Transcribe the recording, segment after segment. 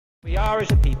We are, as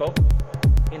a people,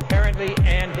 inherently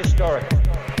and historically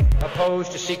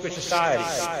opposed to secret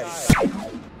societies.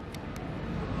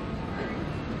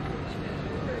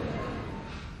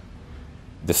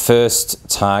 The first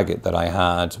target that I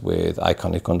had with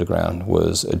Iconic Underground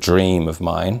was a dream of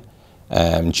mine,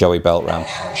 Joey Beltram.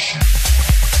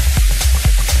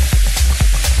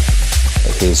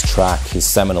 His track, his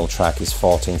seminal track, his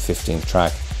 14th, 15th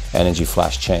track, Energy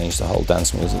Flash, changed the whole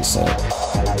dance music scene.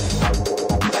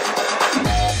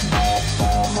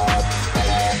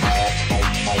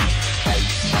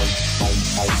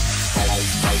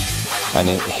 And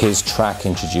his track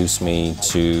introduced me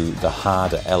to the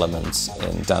harder elements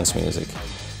in dance music.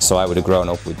 So I would have grown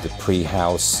up with the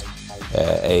pre-house,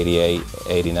 88,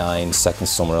 89, Second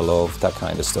Summer of Love, that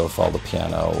kind of stuff, all the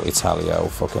piano, Italio,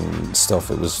 fucking stuff.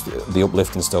 It was the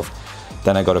uplifting stuff.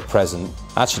 Then I got a present,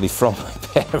 actually from my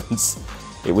parents.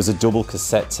 It was a double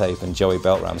cassette tape, and Joey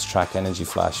Beltram's track Energy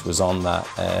Flash was on that.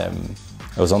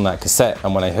 It was on that cassette,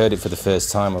 and when I heard it for the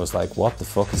first time, I was like, "What the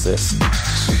fuck is this?"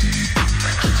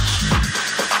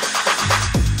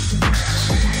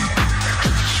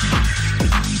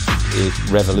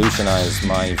 It revolutionized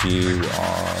my view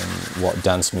on what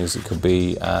dance music could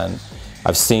be, and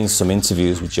I've seen some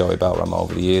interviews with Joey Beltram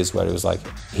over the years where it was like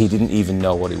he didn't even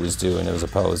know what he was doing. It was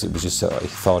opposed. It was just he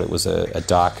thought it was a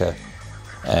darker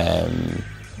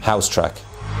house track.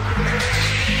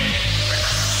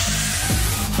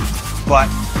 But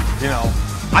you know,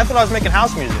 I thought I was making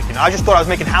house music. You know, I just thought I was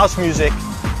making house music,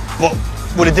 but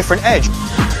with a different edge.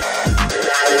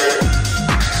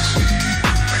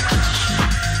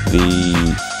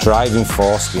 The driving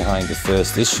force behind the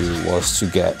first issue was to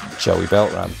get Joey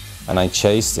Beltram, and I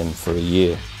chased him for a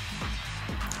year.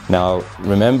 Now,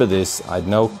 remember this, I had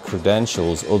no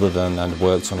credentials other than I'd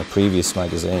worked on a previous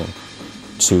magazine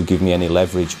to give me any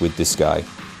leverage with this guy.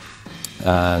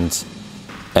 And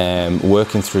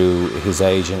working through his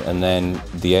agent, and then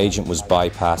the agent was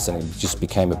bypassed, and it just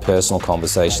became a personal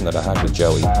conversation that I had with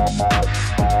Joey.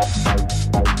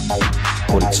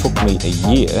 But it took me a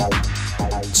year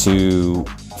to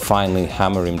finally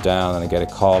hammer him down, and I get a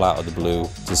call out of the blue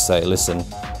to say, "Listen,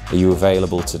 are you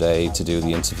available today to do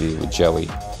the interview with Joey?"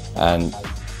 And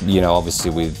you know, obviously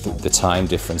with the time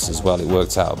difference as well, it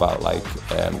worked out about like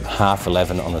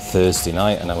 11:30 on a Thursday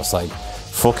night, and I was like,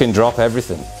 fucking drop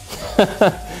everything.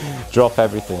 Drop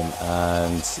everything.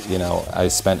 And you know, I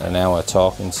spent an hour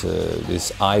talking to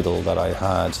this idol that I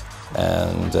had,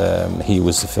 and he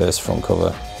was the first front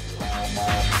cover.